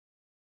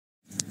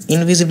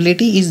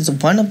Invisibility is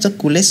one of the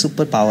coolest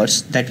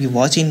superpowers that we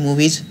watch in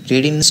movies,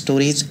 read in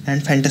stories,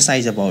 and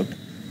fantasize about.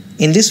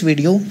 In this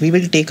video, we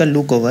will take a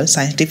look over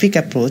scientific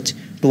approach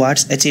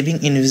towards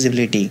achieving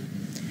invisibility.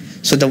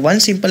 So the one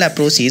simple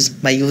approach is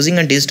by using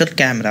a digital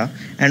camera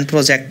and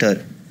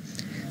projector.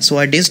 So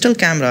a digital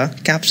camera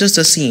captures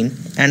the scene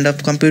and the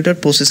computer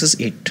processes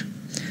it.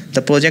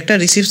 The projector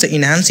receives the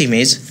enhanced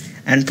image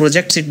and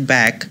projects it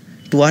back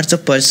towards the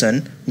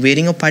person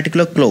wearing a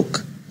particular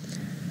cloak.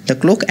 The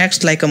cloak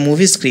acts like a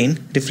movie screen,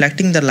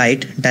 reflecting the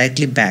light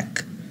directly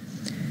back.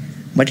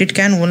 But it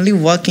can only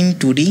work in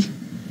 2D,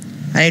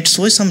 and it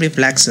shows some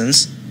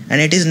reflections,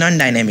 and it is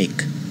non-dynamic,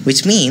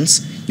 which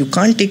means you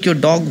can't take your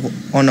dog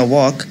on a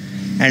walk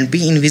and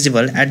be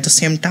invisible at the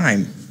same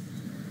time.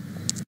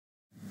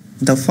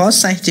 The first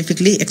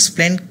scientifically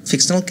explained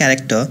fictional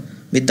character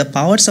with the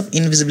powers of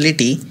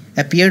invisibility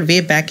appeared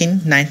way back in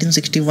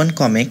 1961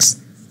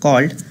 comics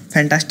called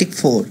Fantastic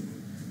Four.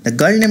 The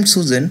girl named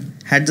Susan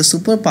had the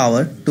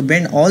superpower to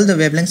bend all the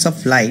wavelengths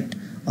of light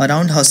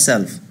around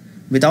herself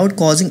without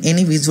causing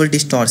any visual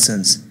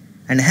distortions,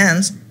 and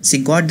hence she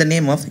got the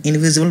name of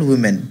Invisible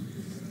Woman.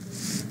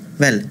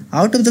 Well,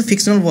 out of the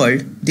fictional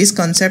world, this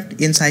concept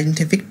in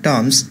scientific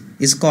terms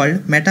is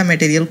called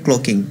metamaterial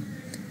cloaking.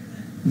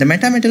 The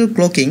metamaterial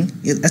cloaking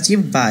is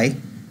achieved by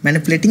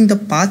manipulating the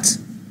paths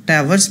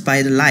traversed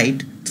by the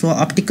light through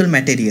optical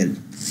material.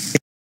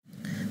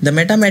 The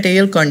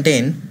metamaterial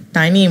contains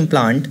tiny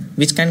implant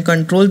which can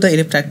control the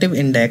refractive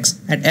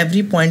index at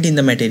every point in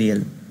the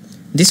material.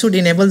 This would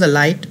enable the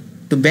light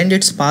to bend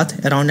its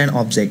path around an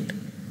object.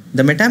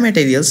 The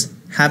metamaterials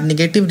have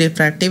negative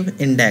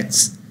refractive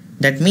index.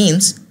 That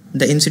means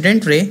the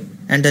incident ray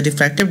and the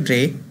refractive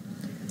ray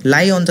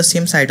lie on the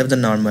same side of the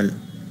normal.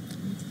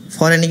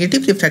 For a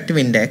negative refractive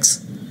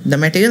index, the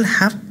material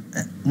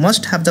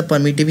must have the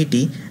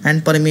permittivity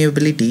and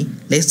permeability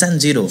less than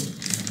 0.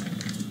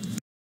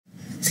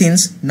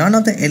 Since none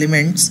of the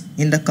elements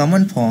in the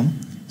common form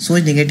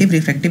shows negative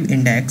refractive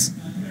index,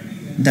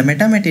 the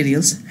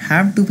metamaterials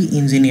have to be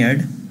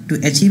engineered to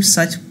achieve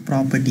such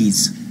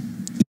properties.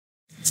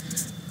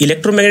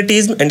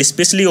 Electromagnetism and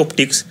especially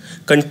optics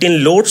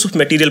contain loads of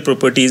material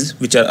properties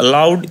which are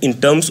allowed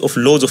in terms of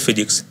laws of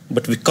physics,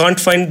 but we can't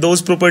find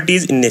those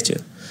properties in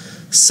nature.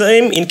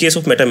 Same in case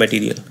of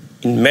metamaterial.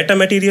 In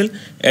metamaterial,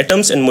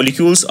 atoms and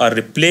molecules are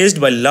replaced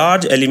by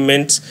large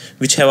elements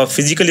which have a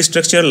physical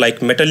structure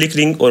like metallic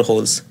ring or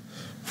holes.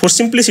 For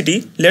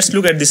simplicity, let's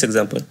look at this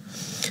example.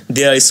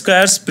 There are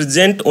squares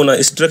present on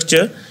a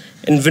structure,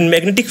 and when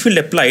magnetic field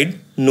applied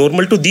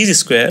normal to these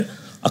squares,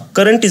 a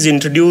current is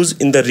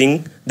introduced in the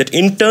ring that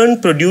in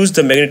turn produces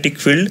the magnetic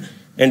field,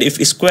 and if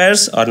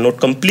squares are not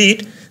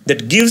complete,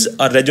 that gives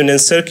a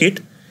resonance circuit,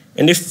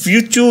 and if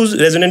you choose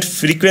resonant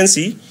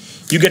frequency,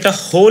 you get a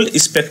whole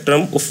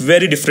spectrum of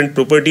very different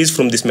properties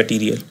from this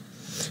material.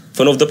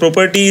 One of the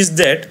properties is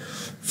that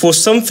for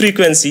some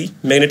frequency,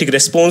 magnetic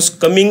response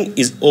coming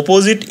is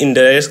opposite in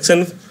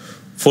direction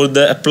for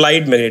the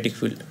applied magnetic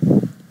field.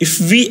 If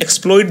we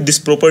exploit this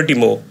property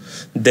more,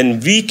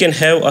 then we can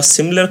have a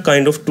similar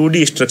kind of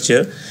 2D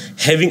structure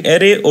having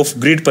array of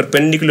grid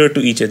perpendicular to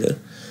each other.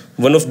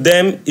 One of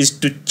them is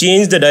to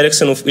change the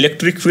direction of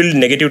electric field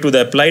negative to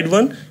the applied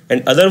one,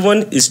 and other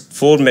one is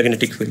for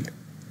magnetic field.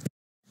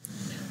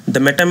 The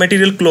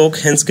metamaterial cloak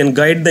hence can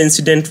guide the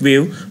incident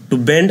wave to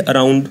bend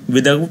around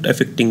without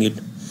affecting it.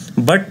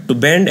 But to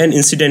bend an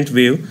incident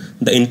wave,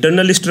 the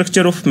internal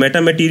structure of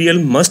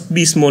metamaterial must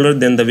be smaller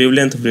than the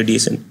wavelength of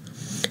radiation.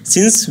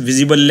 Since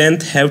visible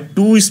length have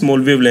too small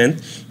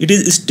wavelength, it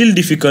is still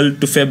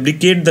difficult to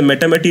fabricate the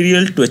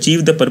metamaterial to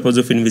achieve the purpose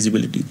of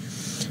invisibility.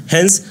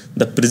 Hence,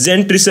 the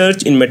present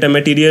research in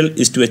metamaterial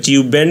is to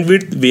achieve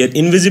bandwidth where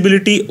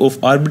invisibility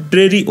of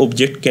arbitrary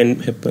object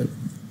can happen.